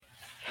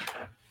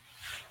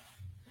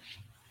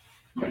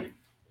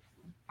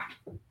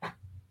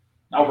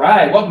All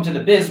right, welcome to the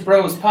Biz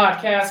Bros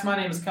podcast. My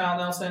name is Kyle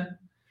Nelson.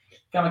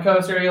 Got my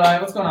co-host here, Eli.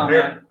 What's going on,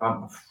 man?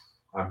 I'm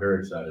very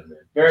excited, man.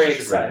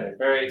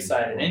 Very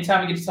excited.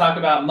 Anytime we get to talk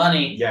about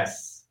money,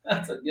 yes,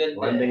 that's a good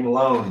lending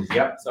loans.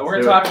 Yep. So we're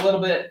going to talk a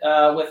little bit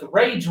with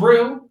Ray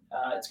Drew.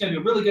 It's going to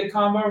be a really good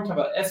combo. We're talking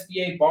about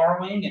SBA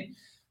borrowing and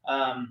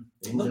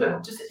a little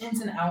bit just the ins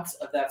and outs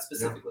of that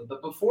specifically. Yep.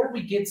 But before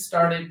we get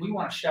started, we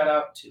want to shout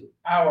out to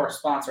our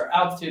sponsor,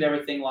 Altitude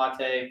Everything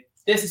Latte.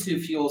 This is who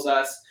fuels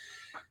us.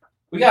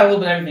 We got a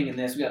little bit of everything in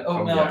this. We got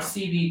oat milk,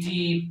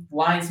 CBD,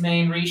 lion's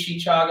mane, reishi,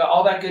 chaga,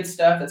 all that good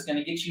stuff that's going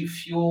to get you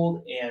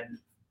fueled and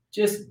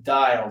just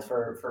dialed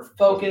for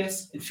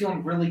focus and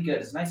feeling really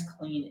good. It's nice,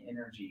 clean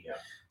energy. Yeah.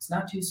 It's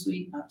not too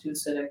sweet, not too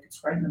acidic.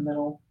 It's right in the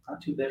middle,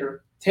 not too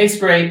bitter. Tastes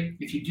great.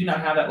 If you do not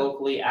have that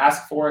locally,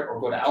 ask for it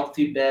or go to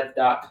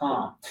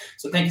altitudebev.com.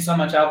 So thank you so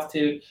much,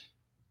 Altitude.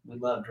 We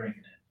love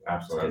drinking it.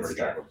 Absolutely. I've already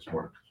got one this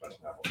morning, so I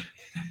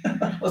don't have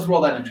one. Let's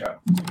roll that intro.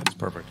 That's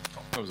perfect.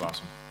 That was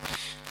awesome.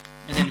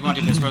 And then you want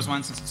to do Biz Bros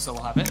one since we still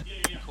will have it?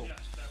 Yeah. Cool.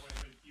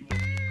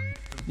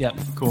 Yep.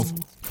 Cool.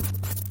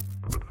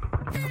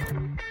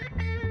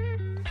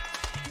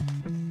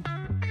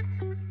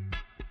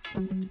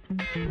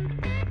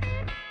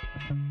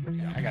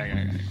 I got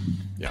it.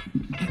 Yeah.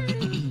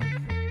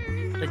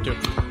 Thank you.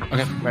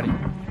 Okay, ready.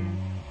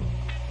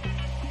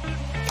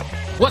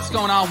 What's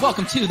going on?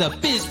 Welcome to the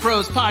Biz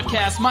Bros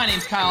podcast. My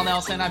name's Kyle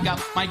Nelson. I've got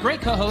my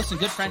great co-host and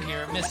good friend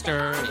here,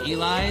 Mr.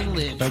 Eli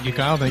Lynn. Thank you,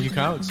 Kyle.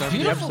 Excited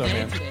Beautiful for the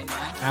episode, day today,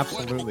 man.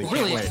 Absolutely.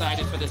 Really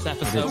excited for this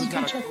episode. We've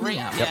got a great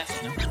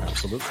guest.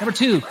 Absolutely. Number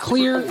 2,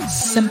 clear,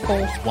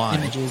 simple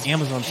images.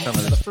 Amazon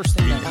Seller. The first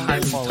thing that I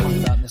talk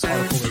about in this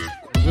article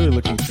is really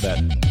looking for that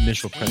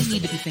initial what you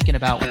need to credibility. be thinking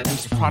about when it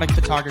comes to product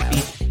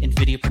photography and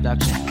video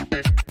production.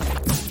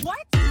 What?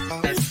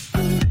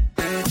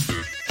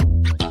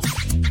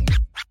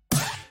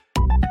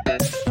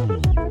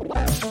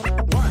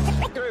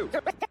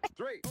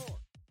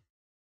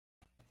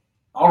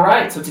 All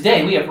right, so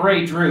today we have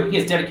Ray Drew. He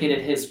has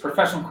dedicated his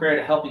professional career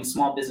to helping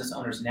small business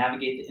owners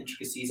navigate the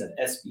intricacies of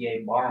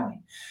SBA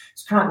borrowing.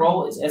 His current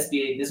role is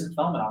SBA Business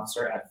Development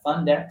Officer at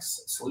Fundex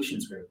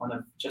Solutions Group, one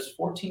of just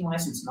 14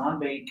 licensed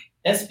non-bank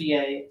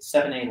SBA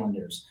 7A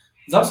lenders.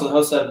 He's also the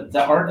host of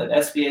the Art of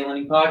SBA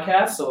Lending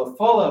podcast, so a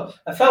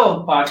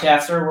fellow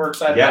podcaster. We're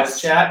excited about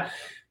this chat.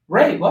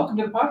 Ray, welcome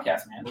to the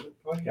podcast, man.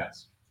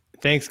 Podcast.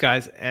 Thanks,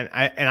 guys. And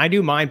I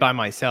do mine by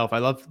myself. I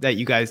love that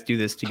you guys do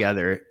this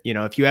together. You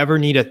know, if you ever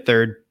need a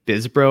third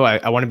biz bro,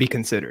 I want to be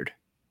considered.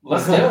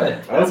 Let's do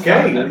it.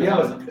 Okay.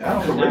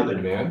 Absolutely,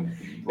 man.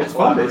 It's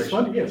fun.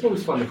 Yeah, it's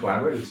always fun to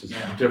collaborate. It's just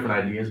different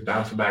ideas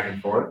bouncing back and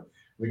forth.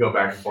 We go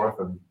back and forth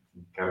and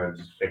kind of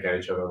just pick at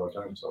each other all the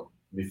time. So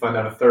it'd be fun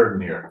to have a third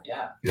in here.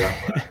 Yeah.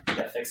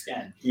 Thick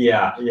skin.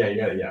 Yeah.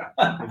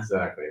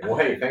 Exactly. Well,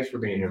 hey, thanks for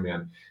being here,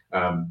 man.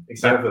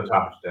 Excited for the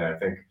topic today. I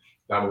think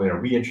not only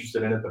are we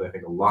interested in it, but I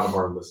think a lot of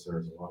our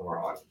listeners, a lot of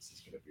our audience is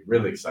going to be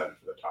really excited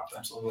for the topic.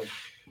 Absolutely.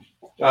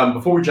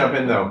 Before we jump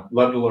in, though,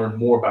 love to learn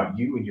more about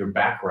you and your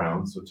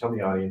background. So tell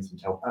the audience and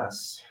tell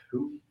us,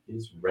 who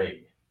is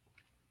Ray?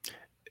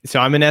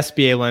 So I'm an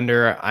SBA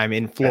lender. I'm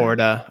in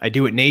Florida. I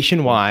do it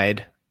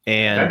nationwide.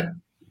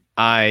 And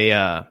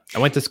I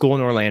went to school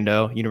in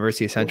Orlando,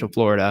 University of Central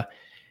Florida,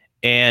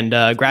 and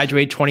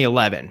graduated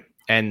 2011.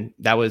 And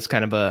that was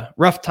kind of a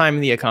rough time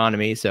in the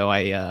economy. So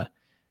I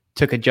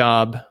took a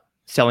job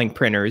selling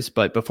printers.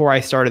 But before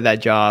I started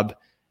that job,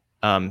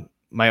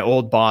 my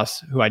old boss,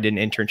 who I did an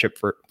internship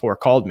for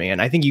called me.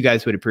 And I think you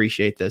guys would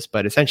appreciate this.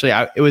 But essentially,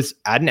 it was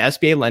at an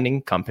SBA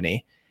lending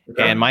company.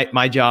 Okay. And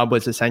my job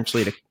was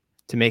essentially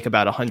to make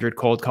about 100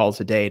 cold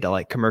calls a day to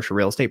like commercial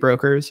real estate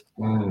brokers.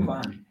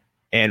 Fun.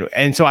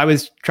 And so I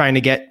was trying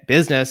to get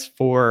business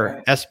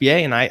for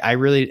SBA. And I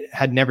really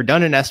had never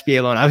done an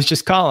SBA loan. I was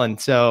just calling.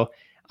 So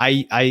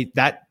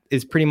that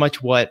is pretty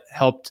much what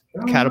helped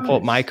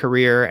catapult my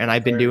career. And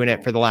I've been doing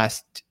it for the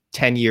last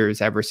 10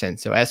 years ever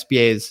since. So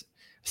SBA is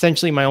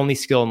essentially my only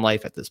skill in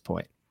life at this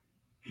point.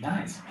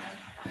 Nice.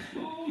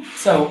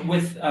 So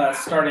with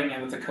starting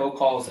with the cold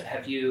calls,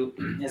 has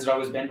it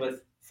always been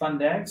with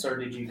Fundex, or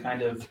did you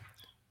kind of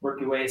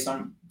work your way is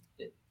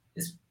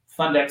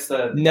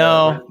Fundex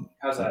No.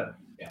 How's that?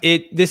 Yeah.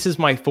 This is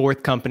my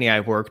fourth company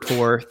I've worked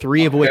for,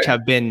 3 of which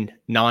have been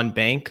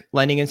non-bank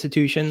lending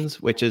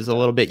institutions, which is a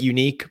little bit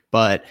unique.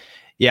 But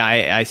yeah,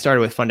 I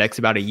started with Fundex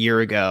about a year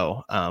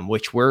ago,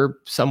 which we're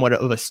somewhat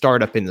of a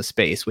startup in the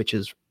space, which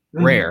is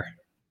rare.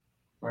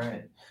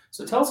 Right.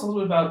 So tell us a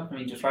little bit about,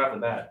 just right off the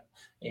bat,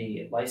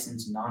 a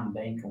licensed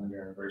non-bank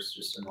lender versus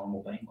just a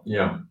normal bank lender.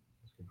 Yeah.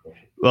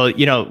 Well,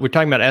 we're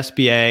talking about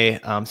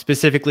SBA,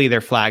 specifically their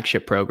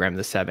flagship program,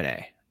 the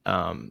 7A.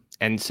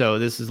 And so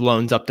this is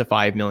loans up to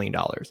 $5 million.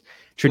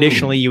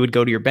 Traditionally, you would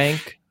go to your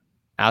bank,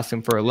 ask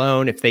them for a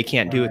loan. If they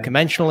can't do it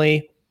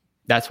conventionally,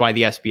 that's why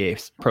the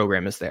SBA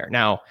program is there.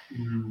 Now,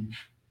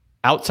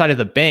 outside of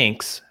the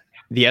banks,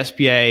 the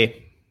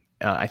SBA,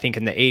 I think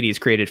in the 80s,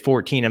 created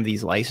 14 of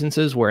these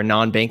licenses where a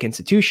non-bank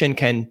institution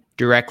can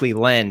directly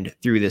lend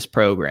through this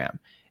program.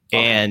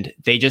 And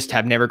they just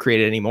have never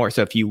created any more.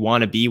 So if you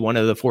want to be one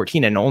of the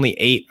 14, and only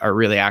 8 are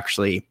really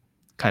actually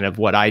kind of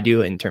what I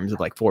do in terms of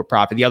like for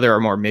profit. The other are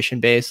more mission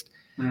based,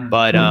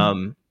 but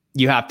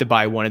you have to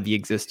buy one of the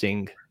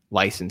existing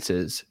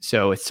licenses.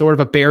 So it's sort of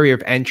a barrier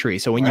of entry.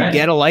 So when you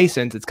get a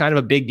license, it's kind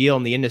of a big deal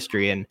in the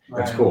industry. And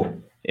that's cool.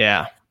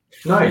 Yeah.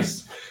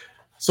 Nice.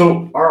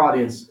 So our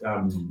audience,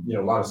 a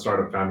lot of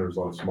startup founders, a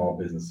lot of small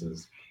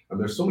businesses,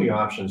 there's so many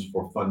options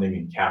for funding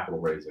and capital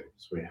raising.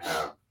 So we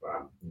have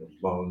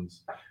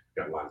loans,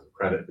 we've got lines of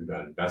credit, we've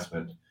got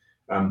investment.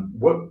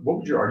 What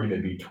would your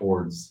argument be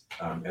towards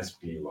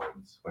SBA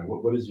loans? Like,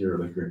 what is your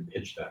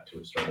pitch that to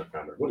a startup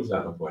founder? What does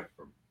that look like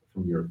from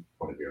your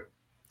point of view?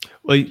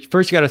 Well,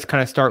 first you got to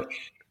kind of start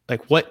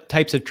like what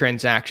types of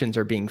transactions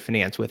are being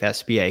financed with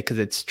SBA, because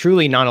it's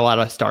truly not a lot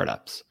of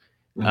startups.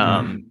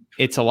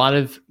 It's a lot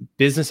of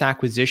business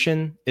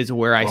acquisition is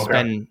where I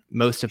spend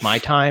most of my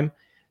time.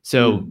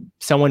 So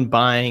someone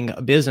buying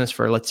a business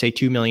for, let's say,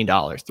 $2 million,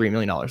 $3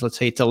 million, let's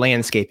say it's a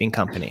landscaping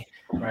company.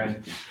 Right.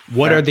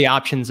 What are the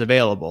options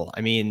available?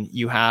 I mean,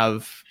 you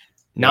have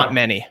not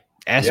many.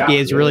 SBA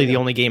is really the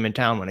only game in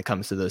town when it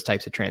comes to those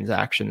types of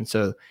transactions.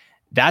 So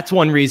that's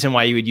one reason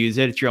why you would use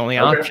it. It's your only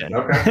option.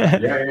 Okay.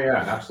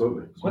 Yeah.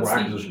 Absolutely. It's more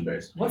acquisition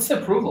based. What's the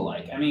approval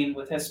like? I mean,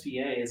 with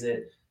SBA, is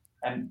it?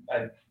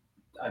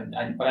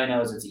 What I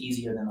know is it's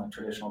easier than like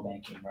traditional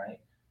banking, right?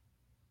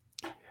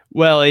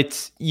 Well,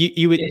 it's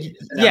you would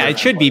it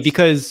should be,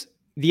 because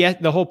the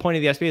whole point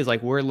of the SBA is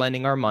like we're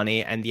lending our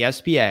money and the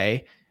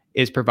SBA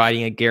is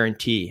providing a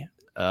guarantee,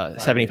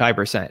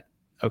 75%.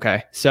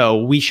 Okay,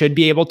 so we should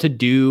be able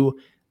to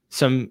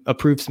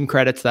approve some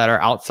credits that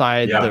are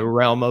outside the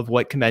realm of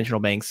what conventional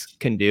banks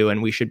can do,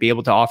 and we should be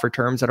able to offer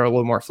terms that are a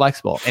little more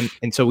flexible,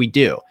 and so we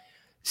do.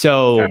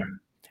 So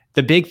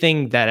the big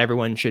thing that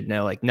everyone should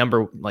know,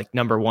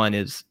 number one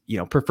is,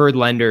 preferred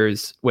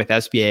lenders with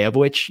SBA, of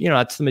which,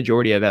 that's the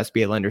majority of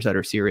SBA lenders that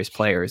are serious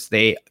players.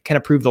 They can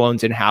approve the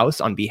loans in-house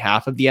on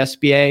behalf of the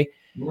SBA.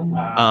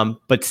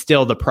 But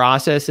still the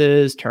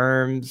processes,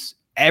 terms,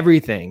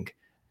 everything,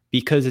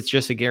 because it's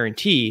just a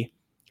guarantee.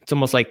 It's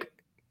almost like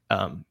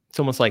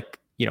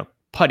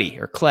putty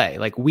or clay.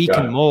 Like we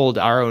can mold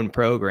our own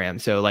program.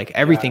 So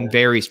everything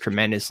varies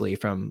tremendously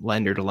from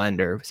lender to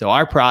lender. So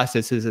our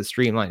process is as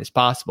streamlined as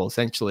possible.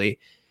 Essentially,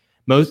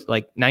 most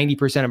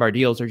 90% of our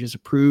deals are just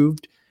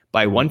approved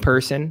by one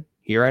person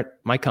here at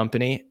my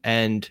company.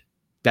 And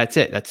that's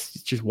it. That's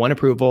just one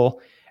approval.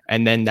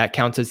 And then that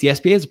counts as the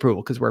SBA's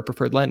approval because we're a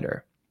preferred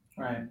lender.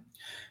 Right.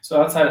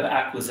 So outside of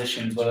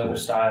acquisitions, what other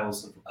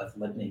styles of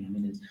lending? I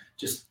mean, it's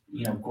just,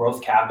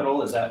 growth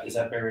capital. Is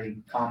that very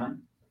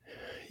common?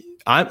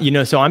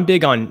 So I'm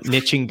big on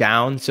niching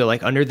down. So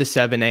under the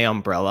 7A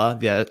umbrella,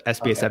 the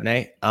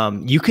SBA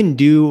 7A, you can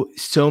do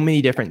so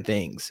many different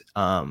things.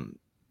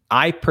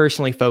 I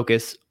personally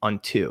focus on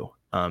two,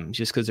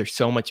 just because there's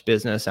so much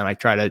business and I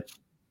try to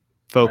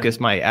focus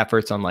my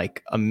efforts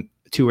on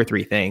 2 or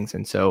 3 things.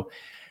 And so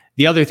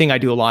the other thing I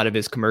do a lot of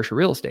is commercial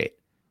real estate.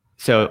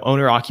 So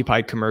owner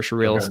occupied commercial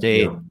real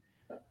estate.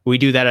 We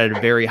do that at a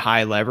very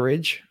high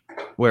leverage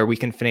where we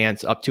can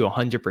finance up to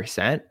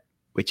 100%.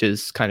 Which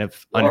is kind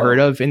of unheard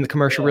of in the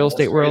commercial real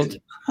estate world.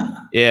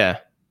 Yeah.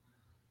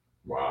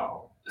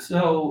 Wow.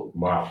 So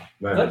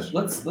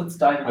let's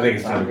dive into I think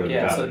it's time to go to the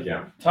topic.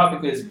 The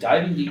topic is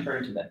diving deeper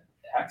into the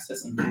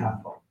accessing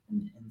capital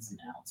and the ins and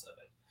outs of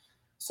it.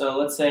 So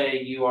let's say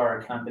you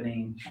are a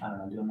company, I don't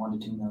know, doing 1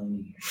 to 2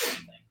 million a year or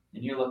something,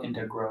 and you're looking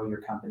to grow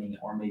your company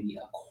or maybe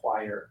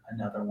acquire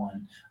another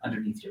one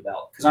underneath your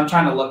belt. Because I'm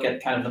trying to look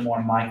at kind of the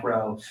more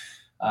micro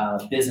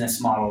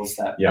business models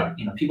that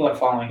people are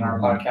following our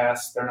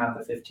podcast. They're not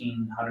the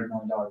 $1,500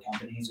 million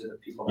companies, or the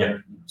people that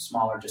are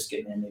smaller, just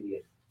getting in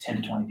maybe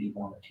 10 to 20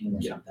 people on the team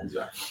or something.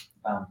 Exactly.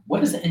 What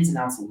does the ins and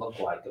outs look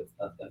like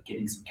of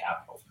getting some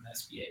capital from the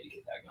SBA to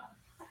get that going?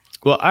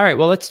 Well, all right.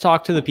 Well, let's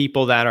talk to the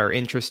people that are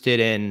interested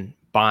in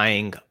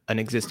buying an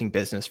existing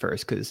business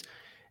first, because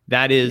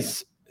that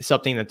is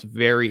something that's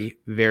very,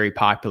 very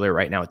popular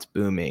right now. It's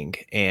booming.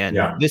 And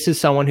this is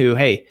someone who,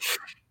 hey,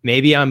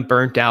 maybe I'm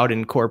burnt out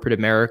in corporate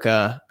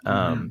America,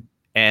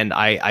 and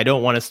I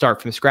don't want to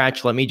start from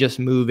scratch. Let me just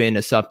move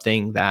into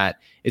something that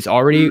is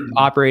already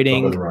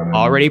operating,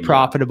 already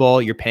profitable.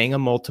 You're paying a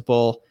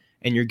multiple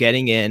and you're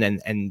getting in,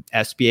 and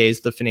SBA is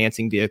the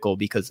financing vehicle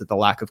because of the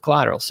lack of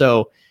collateral.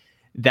 So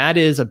that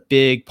is a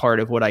big part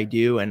of what I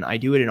do, and I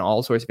do it in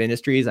all sorts of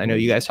industries. I know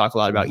you guys talk a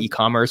lot about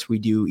e-commerce. We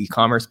do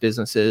e-commerce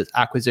businesses,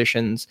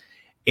 acquisitions,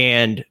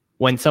 and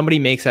when somebody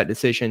makes that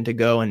decision to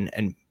go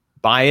and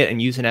buy it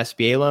and use an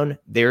SBA loan,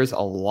 there's a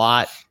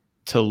lot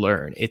to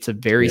learn. It's a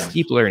very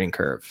steep learning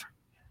curve.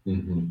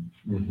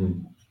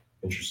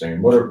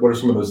 Interesting. What are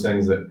some of those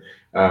things that,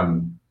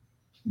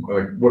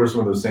 what are some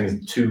of those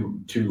things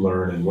to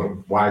learn, and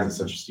why is it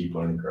such a steep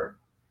learning curve?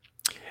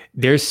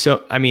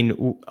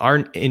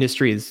 Our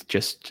industry is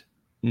just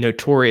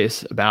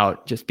notorious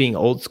about just being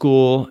old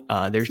school.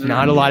 There's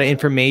not a lot of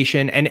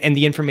information, and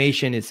the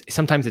information is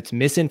sometimes it's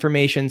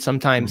misinformation.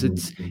 Sometimes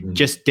it's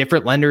just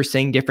different lenders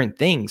saying different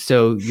things.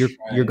 So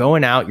you're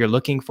going out, you're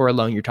looking for a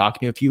loan, you're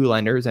talking to a few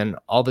lenders, and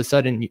all of a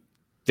sudden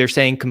they're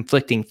saying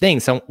conflicting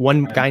things. So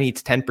one guy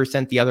needs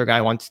 10%, the other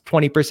guy wants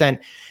 20%.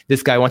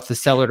 This guy wants the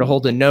seller to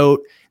hold a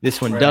note.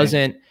 This one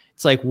doesn't.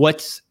 It's like,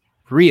 what's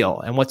real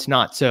and what's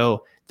not?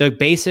 So the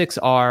basics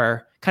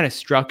are kind of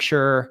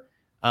structure.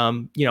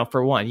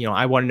 For one,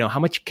 I want to know how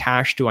much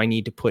cash do I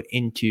need to put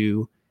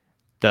into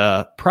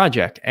the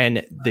project?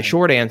 And the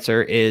short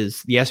answer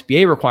is the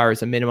SBA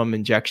requires a minimum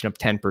injection of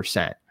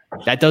 10%.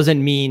 That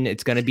doesn't mean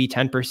it's going to be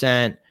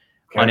 10%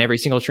 on every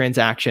single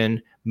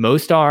transaction.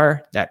 Most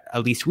are, that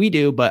at least we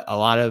do, but a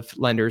lot of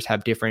lenders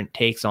have different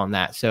takes on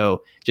that.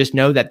 So just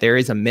know that there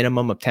is a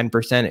minimum of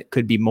 10%. It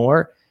could be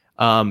more.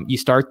 You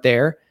start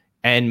there.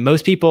 And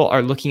most people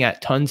are looking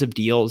at tons of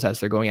deals as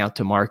they're going out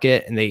to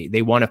market, and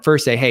they want to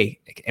first say, hey,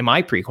 am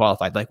I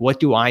pre-qualified? Like, what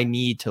do I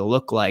need to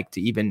look like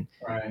to even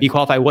be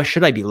qualified? What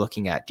should I be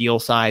looking at? Deal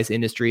size,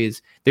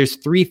 industries. There's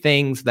 3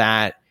 things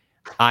that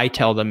I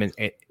tell them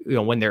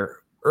when they're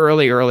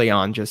early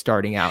on, just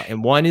starting out.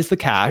 And one is the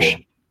cash.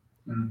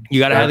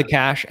 You got to have the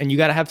cash, and you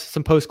got to have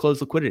some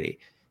post-close liquidity.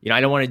 I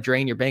don't want to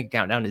drain your bank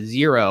account down to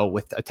 0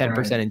 with a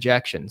 10%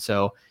 injection.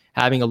 So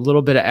having a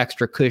little bit of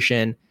extra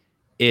cushion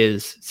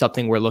is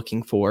something we're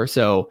looking for.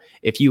 So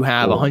if you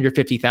have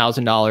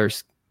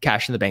 $150,000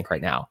 cash in the bank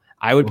right now,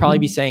 I would probably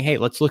be saying, hey,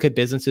 let's look at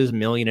businesses $1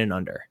 million and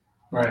under.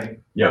 Right.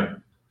 Yeah.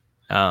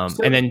 And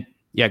then,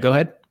 go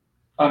ahead.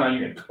 Oh, no,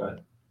 you're good. Go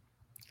ahead.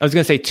 I was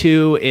going to say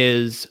 2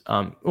 is,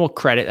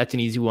 credit. That's an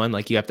easy one.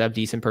 Like, you have to have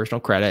decent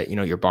personal credit.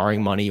 You're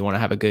borrowing money. You want to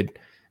have a good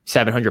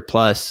 700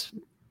 plus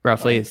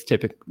roughly. It's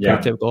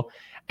typical.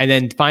 And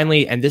then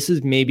finally, and this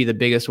is maybe the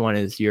biggest one,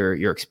 is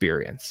your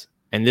experience.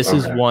 And this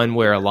is one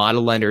where a lot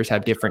of lenders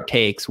have different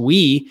takes.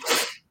 We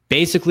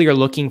basically are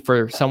looking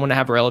for someone to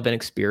have relevant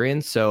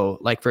experience. So,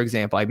 like, for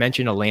example, I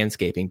mentioned a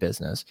landscaping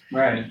business.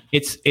 Right.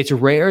 It's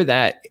rare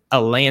that a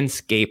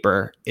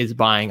landscaper is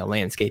buying a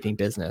landscaping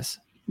business.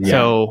 Yeah.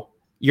 So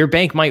your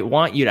bank might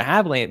want you to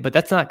have land, but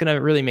that's not going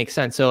to really make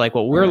sense. So, like,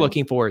 what we're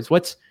looking for is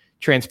what's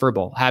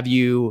transferable. Have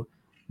you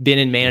been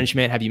in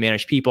management? Have you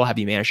managed people? Have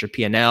you managed your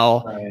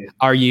P&L? Right.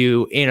 Are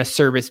you in a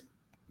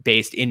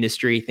service-based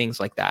industry? Things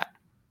like that.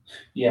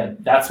 Yeah,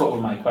 that's what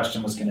my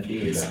question was going to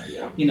be is,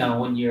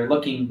 when you're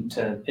looking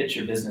to pitch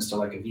your business to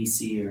like a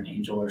VC or an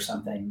angel or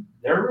something,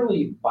 they're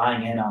really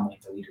buying in on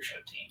like the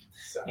leadership team.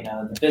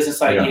 The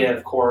business idea,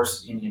 of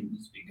course,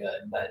 needs to be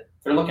good, but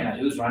they're looking at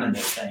who's running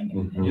this thing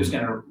and who's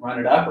going to run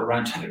it up or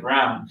run to the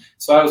ground.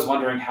 So I was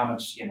wondering how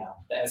much, the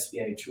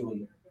SBA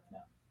truly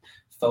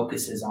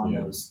focuses on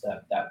those,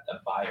 that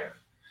buyer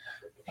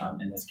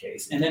in this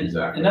case. And then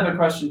another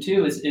question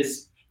too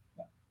is,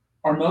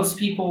 are most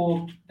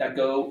people that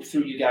go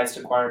through you guys to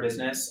acquire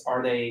business,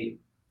 are they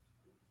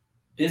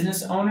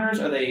business owners?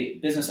 Or are they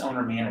business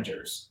owner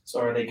managers? So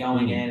are they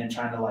going in and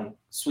trying to like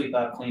sweep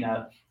up, clean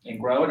up, and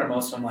grow it? Or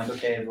most of them like,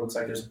 okay, it looks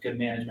like there's good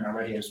management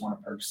already. I just want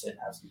to purchase it and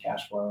have some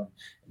cash flow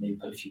and maybe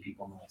put a few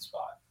people in the right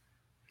spot.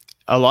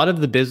 A lot of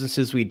the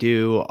businesses we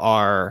do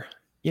are,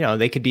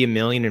 they could be $1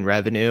 million in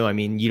revenue. I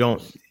mean,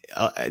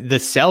 the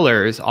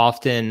seller is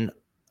often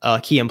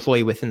a key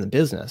employee within the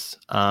business.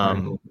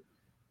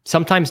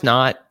 Sometimes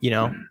not,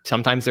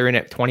 sometimes they're in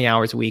it 20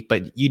 hours a week,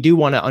 but you do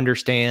want to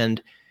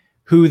understand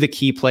who the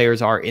key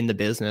players are in the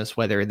business,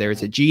 whether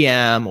there's a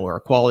GM or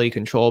a quality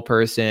control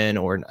person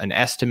or an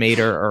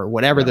estimator or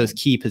whatever those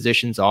key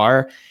positions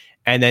are.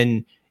 And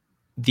then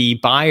the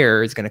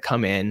buyer is going to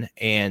come in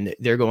and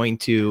they're going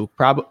to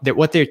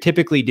what they're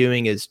typically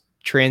doing is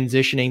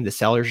transitioning the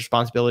seller's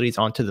responsibilities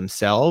onto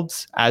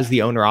themselves as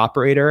the owner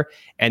operator.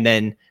 And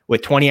then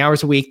with 20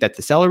 hours a week that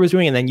the seller was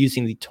doing, and then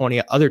using the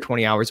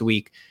 20 hours a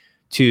week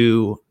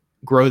to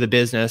grow the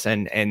business.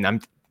 And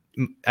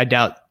I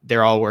doubt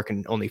they're all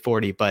working only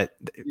 40, but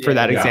for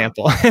that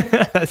example,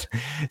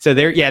 so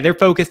they're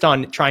focused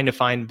on trying to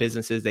find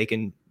businesses they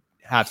can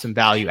have some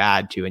value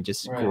add to and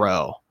just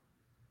grow.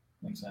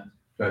 Makes sense.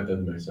 That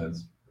doesn't make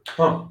sense.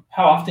 How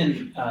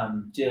often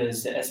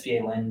does the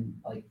SBA lend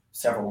like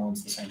several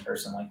loans to the same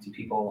person? Like, do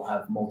people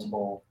have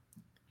multiple?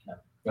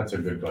 That's a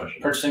good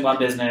question. Purchasing one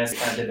business,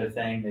 kind of did their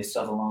thing. They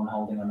still have a loan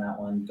holding on that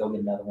one. Go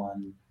get another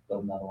one.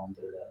 Build another one.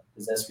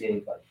 Does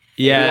SBA like?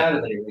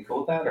 Are they cool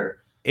with that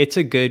or? It's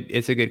a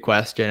good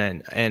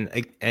question, and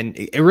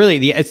it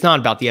really it's not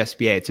about the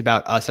SBA. It's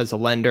about us as a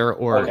lender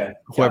or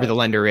whoever the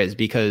lender is,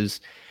 because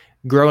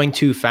growing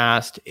too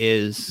fast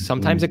is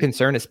sometimes a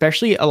concern,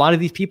 especially a lot of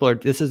these people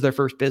this is their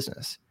first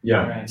business.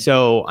 Yeah. Right.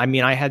 So, I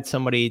mean, I had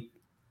somebody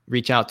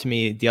reach out to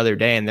me the other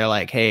day and they're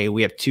like, hey,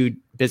 we have 2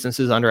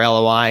 businesses under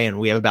LOI and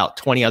we have about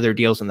 20 other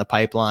deals in the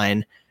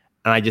pipeline.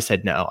 And I just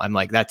said, no, I'm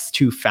like, that's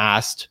too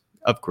fast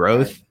of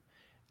growth. Right.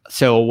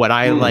 So what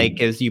I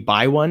like is you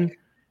buy one,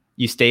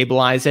 you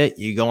stabilize it,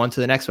 you go on to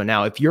the next one.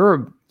 Now, if you're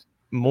a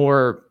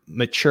more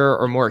mature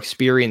or more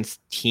experienced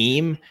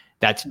team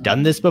that's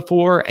done this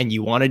before and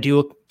you want to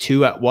do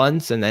 2 at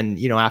once, and then,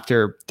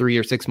 after 3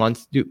 or 6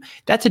 months,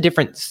 that's a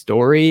different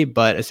story.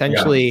 But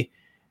essentially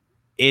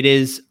it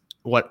is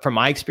what, from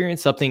my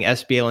experience, something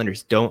SBA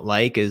lenders don't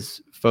like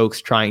is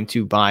folks trying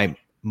to buy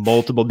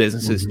multiple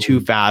businesses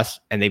too fast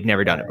and they've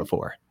never done it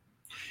before.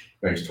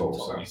 Makes total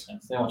Totally sense.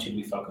 sense. They want you to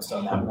be focused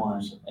on that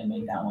one and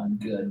make that one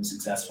good and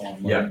successful.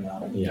 And Yeah. learn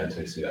about it. Yeah,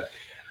 I see that.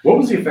 What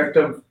was the effect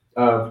of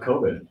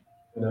COVID?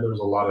 I know there was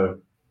a lot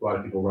of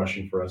people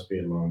rushing for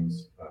SBA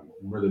loans,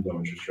 really low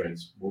interest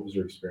rates. What was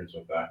your experience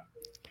with that?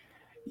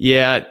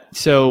 Yeah.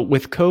 So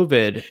with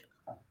COVID,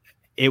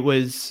 it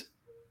was,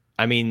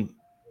 I mean,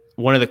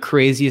 one of the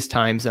craziest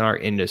times in our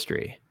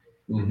industry.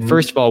 Mm-hmm.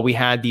 First of all, we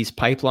had these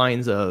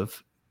pipelines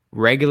of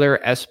regular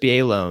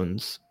SBA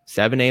loans,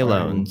 7A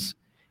loans,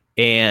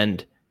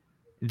 and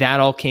that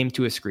all came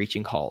to a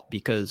screeching halt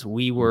because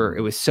it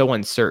was so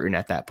uncertain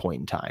at that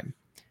point in time.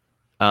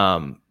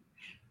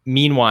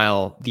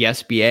 Meanwhile, the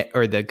SBA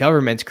or the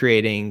government's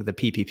creating the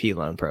PPP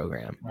loan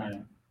program.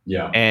 Right.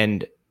 Yeah.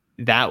 And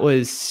that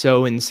was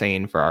so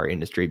insane for our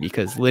industry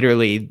because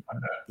literally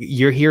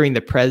you're hearing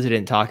the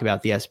president talk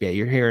about the SBA.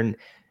 You're hearing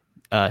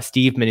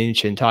Steve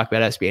Mnuchin talk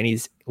about SBA, and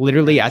he's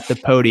literally at the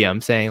podium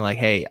saying like,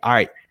 "Hey, all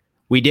right,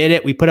 we did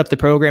it. We put up the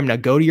program. Now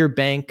go to your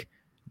bank.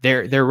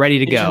 They're ready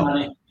to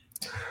go."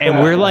 And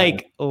we're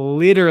like,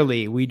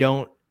 literally, we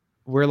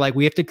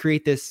have to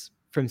create this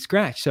from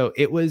scratch. So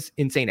it was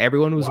insane.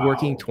 Everyone was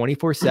working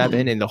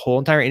 24/7 in the whole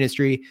entire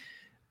industry.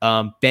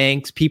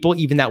 Banks, people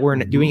even that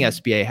weren't doing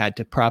SBA had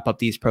to prop up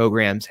these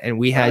programs, and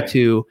we had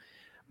to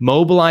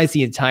mobilize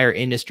the entire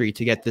industry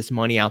to get this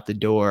money out the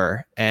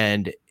door.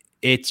 And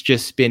it's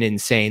just been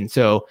insane.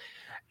 So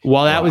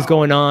while that was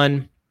going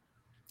on,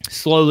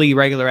 slowly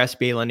regular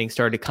SBA lending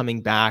started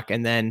coming back,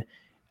 and then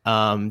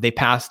they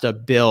passed a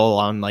bill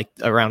on like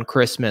around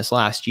Christmas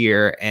last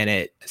year, and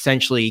it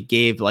essentially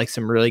gave like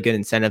some really good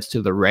incentives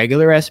to the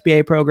regular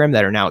SBA program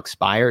that are now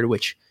expired,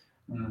 which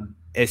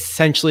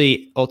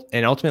essentially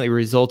and ultimately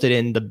resulted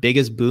in the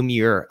biggest boom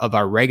year of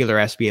our regular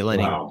SBA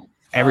lending.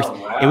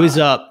 It was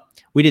up.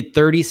 We did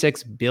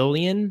 36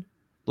 billion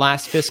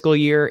last fiscal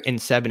year in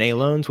 7A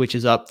loans, which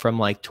is up from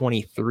like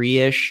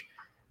 23-ish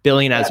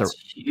billion. That's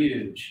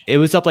huge. It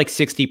was up like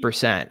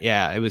 60%.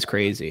 Yeah, it was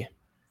crazy.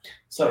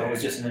 So it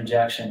was just an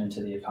injection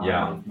into the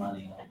economy of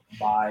money. Like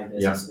buy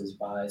businesses,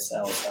 buy,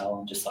 sell,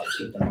 and just like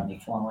keep the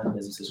money flowing,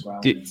 businesses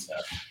growing and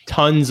stuff.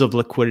 Tons of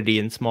liquidity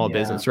in small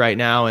business right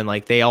now. And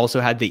like they also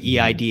had the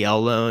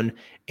EIDL loan,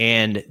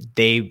 and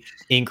they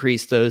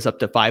increased those up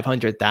to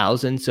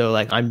 500,000. So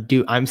like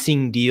I'm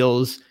seeing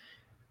deals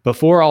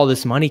before all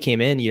this money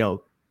came in. You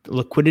know,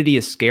 liquidity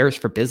is scarce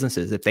for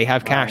businesses. If they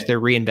have cash,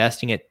 they're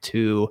reinvesting it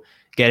to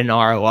get an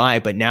ROI.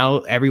 But now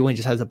everyone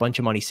just has a bunch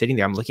of money sitting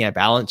there. I'm looking at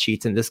balance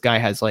sheets, and this guy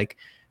has like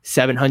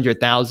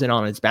 700,000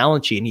 on his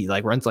balance sheet, and he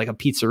like runs like a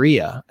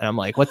pizzeria. And I'm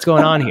like, what's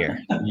going on here?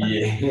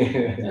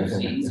 There's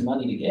easy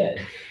money to get.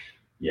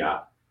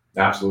 Yeah,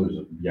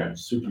 absolutely. Yeah,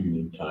 super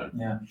unique time.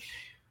 Yeah.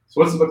 So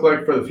what's it look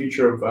like for the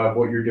future of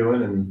what you're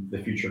doing and the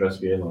future of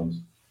SBA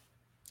loans?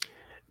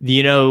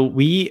 You know,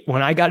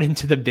 when I got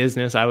into the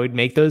business, I would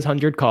make those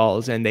 100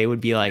 calls, and they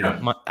would be like,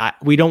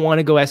 we don't want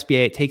to go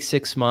SBA. It takes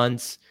 6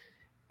 months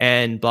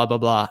and blah, blah,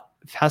 blah.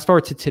 Fast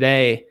forward to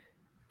today,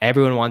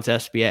 everyone wants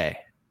SBA.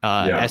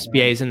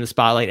 SBA is in the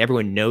spotlight.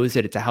 Everyone knows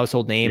it. It's a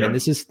household name. And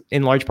this is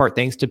in large part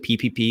thanks to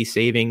PPP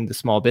saving the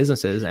small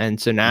businesses.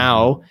 And so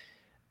now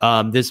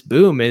this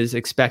boom is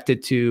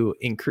expected to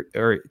increase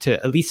or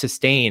to at least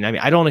sustain. I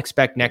mean, I don't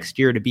expect next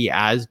year to be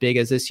as big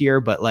as this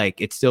year, but like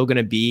it's still going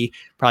to be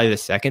probably the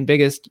second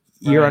biggest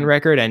year on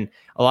record. And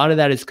a lot of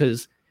that is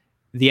because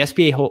the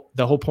SBA,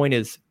 the whole point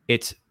is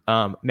it's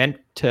meant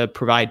to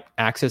provide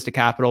access to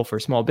capital for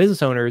small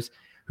business owners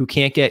who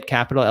can't get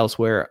capital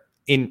elsewhere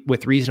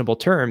with reasonable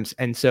terms.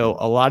 And so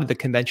a lot of the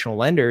conventional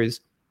lenders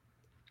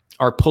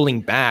are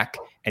pulling back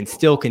and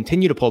still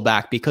continue to pull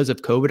back because of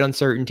COVID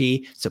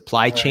uncertainty,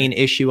 supply chain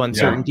issue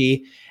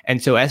uncertainty.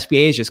 And so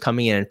SBA is just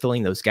coming in and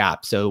filling those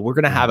gaps. So we're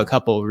going to have a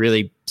couple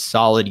really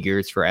solid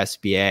years for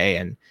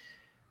SBA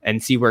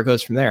and see where it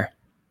goes from there.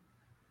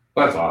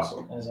 That's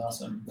awesome. That is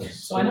awesome.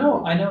 So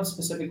I know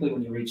specifically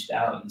when you reached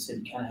out, you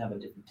said you kind of have a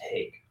different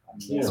take on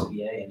the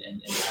SBA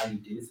and how you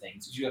do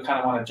things. Did you kind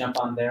of want to jump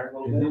on there a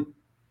little bit?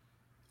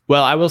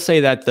 Well, I will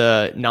say that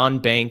the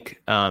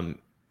non-bank,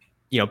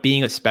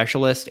 being a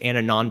specialist and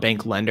a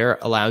non-bank lender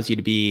allows you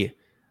to be a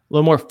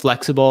little more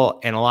flexible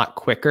and a lot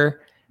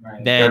quicker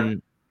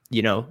than,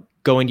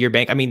 going to your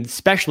bank. I mean,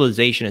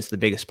 specialization is the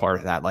biggest part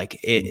of that. Like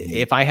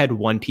if I had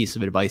one piece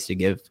of advice to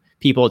give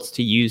people, it's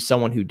to use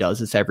someone who does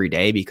this every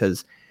day,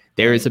 because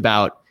there is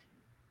about,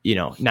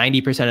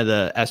 90% of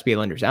the SBA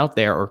lenders out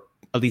there, or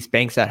at least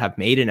banks that have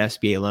made an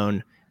SBA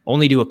loan,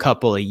 only do a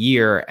couple a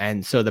year.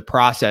 And so the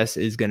process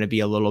is going to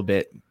be a little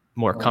bit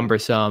more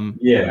cumbersome.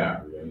 Yeah,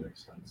 that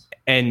makes sense.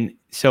 And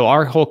so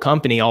our whole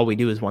company, all we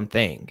do is one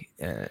thing.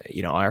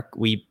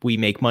 We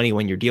make money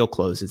when your deal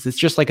closes. It's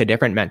just like a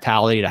different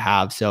mentality to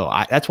have. So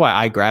that's why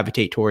I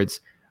gravitate towards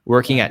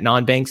working at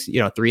non-banks,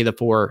 3 of the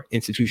 4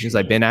 institutions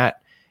I've been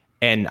at.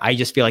 And I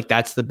just feel like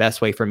that's the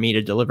best way for me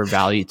to deliver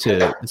value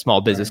to the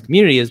small business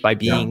community is by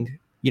being,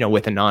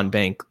 with a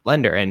non-bank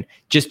lender and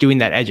just doing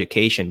that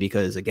education,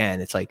 because again,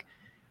 it's like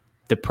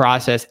the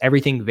process,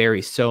 everything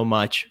varies so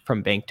much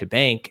from bank to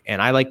bank.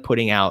 And I like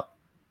putting out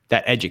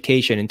that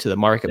education into the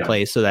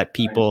marketplace so that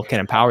people can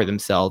empower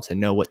themselves and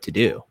know what to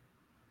do.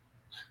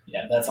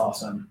 Yeah, that's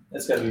awesome.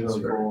 That's got to be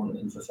really cool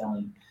and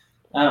fulfilling.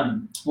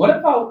 What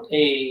about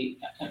we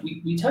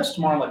touched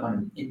more like on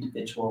an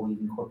individual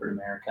leaving corporate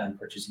America and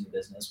purchasing a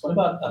business. What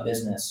about a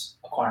business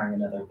acquiring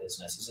another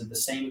business? Is it the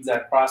same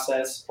exact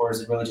process, or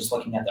is it really just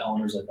looking at the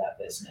owners of that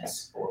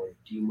business? Or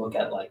do you look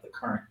at like the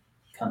current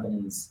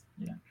companies,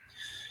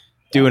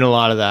 Doing a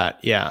lot of that.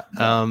 Yeah.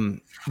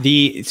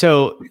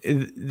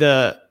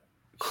 The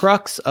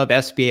crux of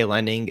SBA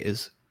lending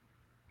is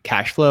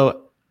cash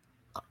flow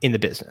in the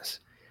business.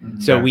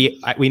 Mm-hmm. So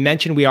we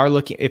mentioned we are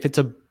looking, if it's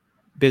a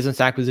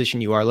business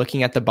acquisition, you are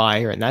looking at the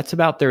buyer, and that's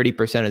about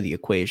 30% of the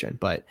equation.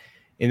 But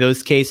in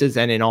those cases,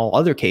 and in all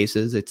other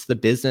cases, it's the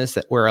business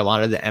where a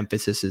lot of the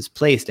emphasis is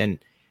placed, and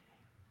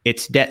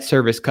it's debt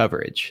service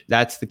coverage.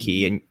 That's the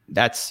key. And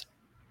that's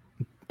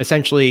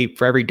essentially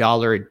for every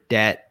dollar of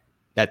debt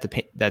that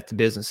the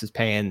business is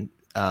paying,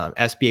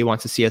 SBA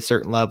wants to see a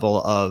certain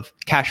level of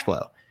cash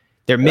flow.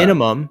 Their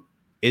minimum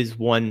is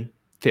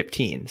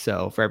 $1.15.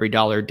 So for every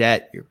dollar of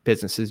debt, your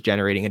business is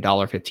generating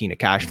 $1.15 of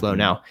cash flow.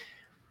 Now,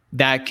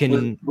 that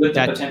can with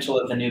the potential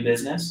of the new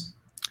business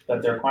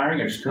that they're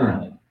acquiring, or just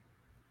currently.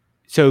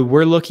 So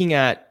we're looking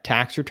at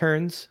tax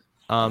returns.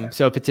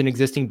 So if it's an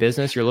existing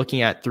business, you're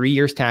looking at 3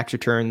 years tax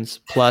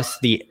returns plus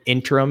the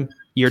interim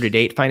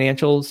year-to-date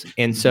financials.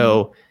 And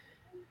so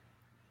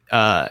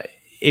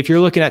if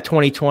you're looking at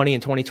 2020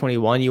 and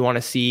 2021, you want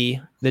to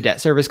see the debt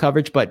service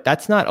coverage, but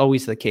that's not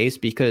always the case,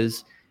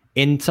 because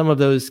in some of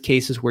those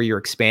cases where you're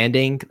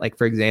expanding, like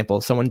for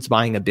example, someone's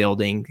buying a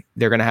building,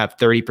 they're going to have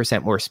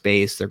 30% more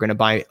space. They're going to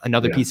buy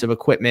another piece of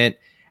equipment,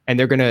 and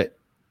they're going to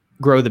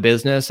grow the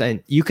business.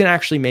 And you can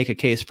actually make a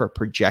case for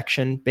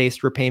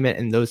projection-based repayment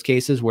in those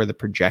cases where the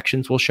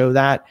projections will show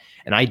that.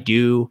 And I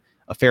do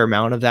a fair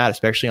amount of that,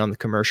 especially on the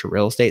commercial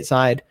real estate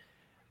side.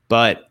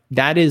 But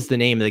that is the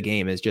name of the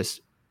game, is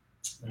just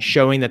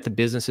showing that the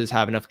businesses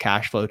have enough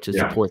cash flow to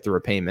support the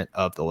repayment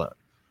of the loan.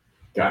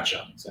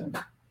 Gotcha.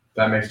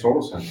 That makes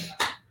total sense.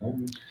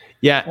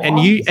 Yeah,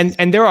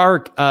 and there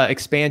are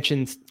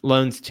expansion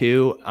loans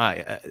too,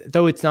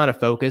 though it's not a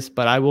focus,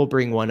 but I will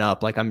bring one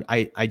up. Like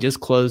I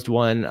just closed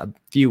one a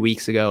few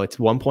weeks ago. It's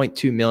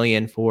 $1.2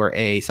 million for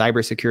a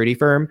cybersecurity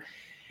firm,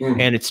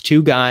 and it's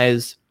two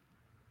guys.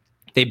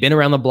 They've been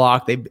around the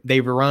block.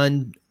 They've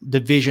run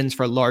divisions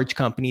for large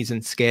companies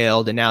and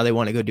scaled, and now they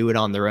want to go do it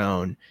on their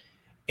own.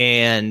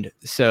 And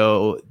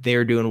so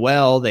they're doing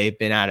well. They've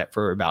been at it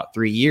for about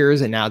 3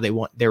 years, and now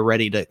they're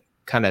ready to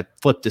kind of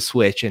flip the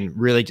switch and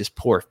really just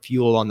pour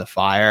fuel on the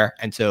fire.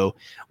 And so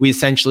we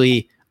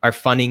essentially are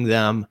funding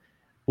them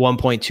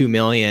 $1.2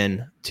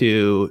 million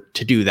to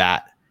do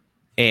that.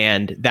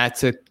 And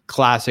that's a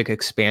classic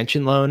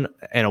expansion loan,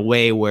 and a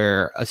way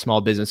where a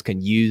small business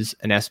can use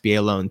an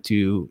SBA loan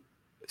to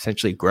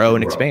essentially grow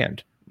and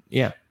expand.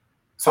 Yeah.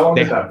 How long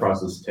did that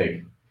process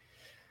take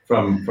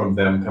from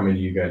them coming to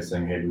you guys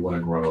saying, hey, we want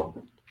to grow,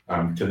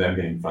 to them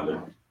getting funded?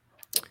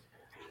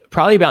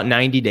 Probably about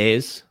 90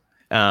 days.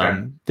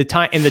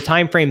 The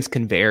time frames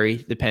can vary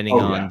depending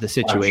on the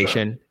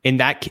situation. Sure. In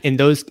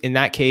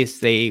that case,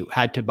 they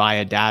had to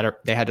buy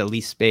they had to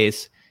lease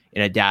space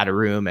in a data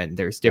room, and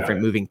there's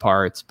different moving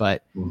parts,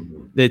 but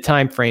the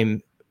time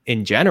frame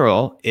in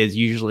general is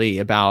usually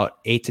about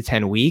 8 to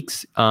 10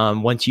 weeks.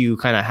 Once you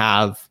kind of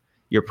have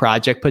your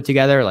project put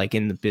together, like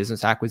in the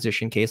business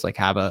acquisition case, like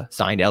have a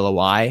signed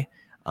LOI.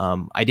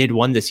 I did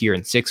one this year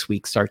in 6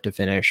 weeks, start to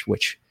finish,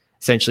 which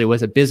essentially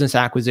was a business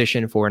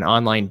acquisition for an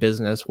online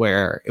business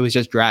where it was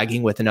just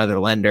dragging with another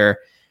lender.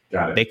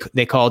 Got it.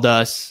 They called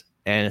us,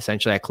 and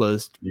essentially I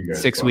closed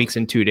 6 weeks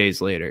and 2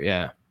 days later.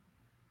 Yeah.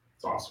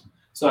 That's awesome.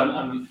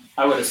 So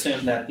I would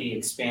assume that the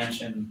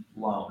expansion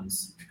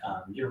loans,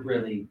 you're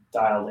really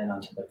dialed in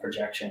onto the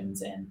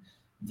projections and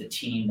the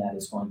team that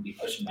is going to be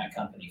pushing that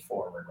company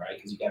forward, right?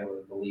 Because you got to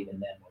really believe in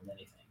them more than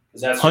anything.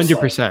 Because that's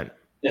 100%. Like,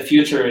 the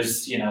future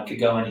is, could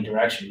go any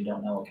direction. You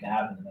don't know what can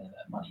happen the minute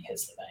that money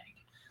hits the bank.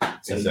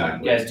 So you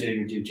guys do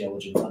your due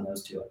diligence on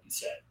those two, like you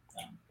said.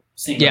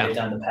 Seeing what they've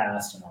done in the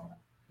past and all that.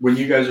 When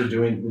you guys are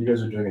doing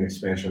an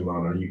expansion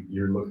loan, are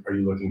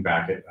you looking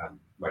back at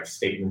like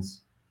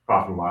statements,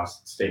 profit and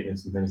loss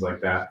statements, and things like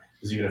that?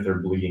 Because even if they're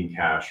bleeding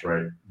cash,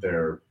 right,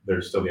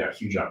 there's still a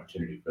huge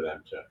opportunity for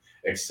them to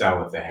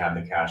excel if they have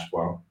the cash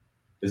flow.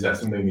 Is that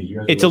something that you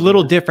guys? It's a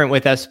little different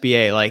with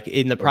SBA. Like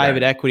in the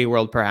private equity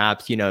world,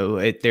 perhaps the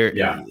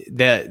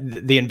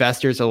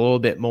investors are a little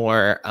bit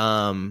more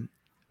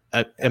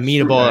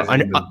amenable.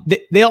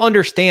 They'll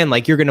understand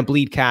like you're going to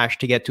bleed cash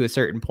to get to a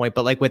certain point,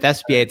 but like with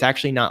SBA, it's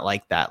actually not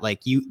like that.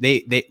 Like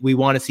we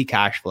want to see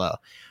cash flow,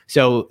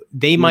 so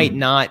they might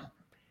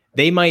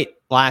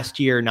last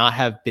year not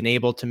have been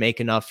able to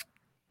make enough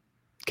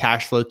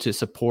cash flow to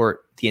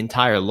support the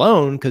entire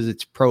loan because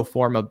it's pro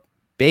forma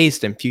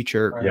based and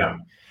future. Yeah.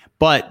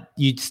 But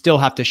you'd still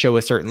have to show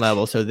a certain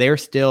level. So they're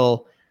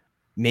still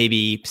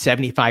maybe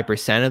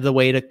 75% of the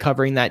way to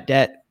covering that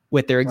debt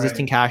with their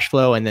existing cash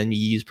flow. And then you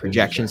use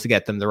projections to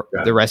get them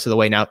the rest of the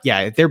way. Now,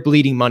 if they're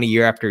bleeding money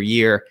year after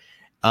year,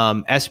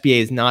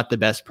 SBA is not the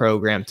best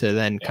program to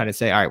then kind of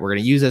say, all right, we're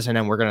going to use this, and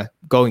then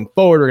going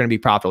forward, we're going to be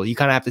profitable. You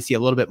kind of have to see a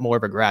little bit more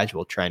of a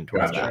gradual trend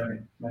towards that. Right.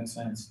 Makes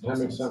sense. That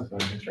makes sense.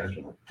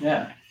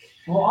 Yeah.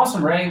 Well,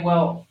 awesome, Ray.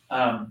 Well,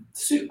 that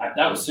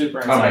was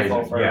super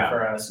insightful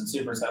for us and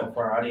super insightful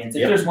for our audience.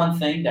 If there's one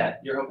thing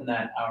that you're hoping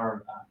that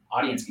our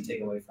audience can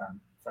take away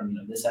from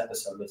this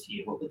episode with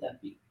you, what would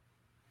that be?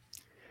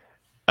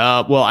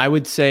 Well, I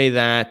would say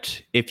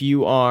that if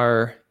you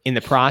are in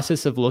the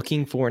process of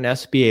looking for an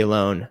SBA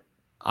loan,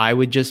 I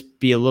would just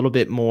be a little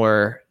bit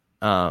more,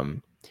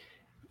 ask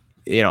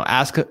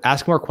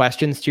more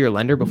questions to your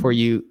lender before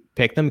you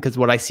pick them, because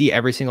what I see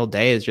every single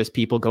day is just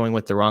people going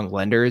with the wrong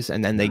lenders,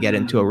 and then they get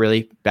into a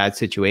really bad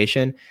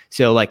situation.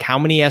 So like, how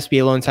many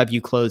SBA loans have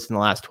you closed in the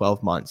last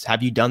 12 months?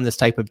 Have you done this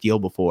type of deal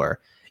before?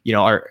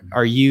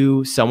 Are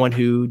you someone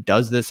who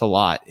does this a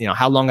lot?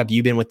 How long have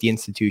you been with the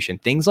institution?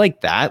 Things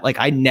like that. Like,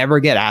 I never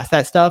get asked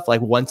that stuff.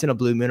 Like, once in a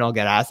blue moon, I'll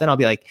get asked, and I'll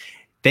be like,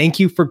 thank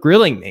you for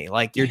grilling me.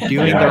 Like, you're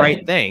doing the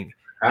right thing.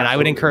 And I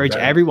would encourage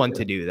everyone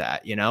to do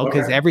that,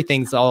 because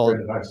everything's all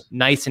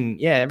nice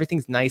and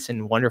everything's nice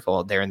and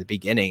wonderful there in the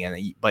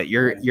beginning. But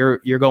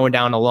you're going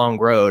down a long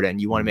road, and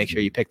you want to make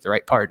sure you pick the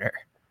right partner.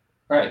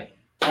 Right.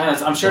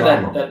 I'm sure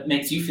that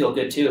makes you feel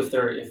good too if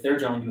they're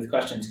drilling you with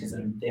questions, because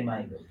then they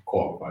might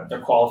qualify. They're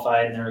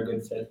qualified and they're a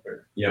good fit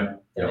for. They're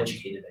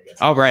educated, I guess.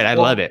 Oh, right. I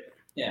love it.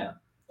 Yeah.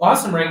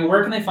 Awesome, Ray. Well,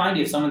 where can they find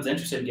you if someone's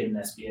interested in getting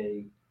an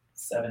SBA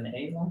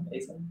 7A loan?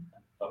 A7?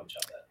 Probably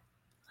chop that.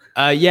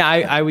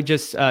 I would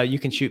just, you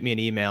can shoot me an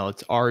email.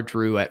 It's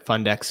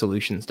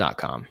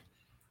rdrew@fundexsolutions.com.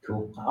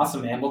 Cool.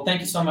 Awesome, man. Well,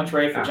 thank you so much,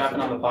 Ray, for jumping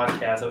on the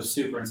podcast. That was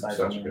super insightful.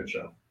 Such a good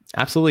show.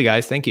 Absolutely,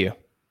 guys. Thank you.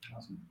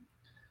 Awesome.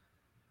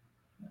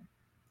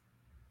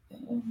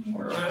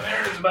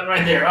 There's a button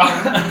right there.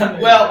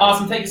 Well,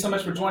 awesome. Thank you so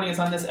much for joining us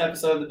on this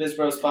episode of the Biz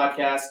Bros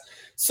podcast.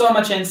 So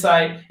much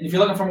insight. And if you're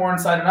looking for more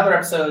insight on other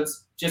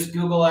episodes, just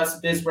Google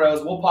us, Biz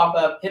Bros. We'll pop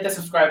up, hit the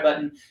subscribe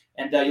button,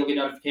 and you'll get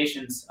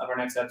notifications of our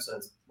next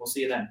episodes. We'll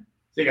see you then.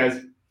 See you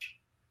guys.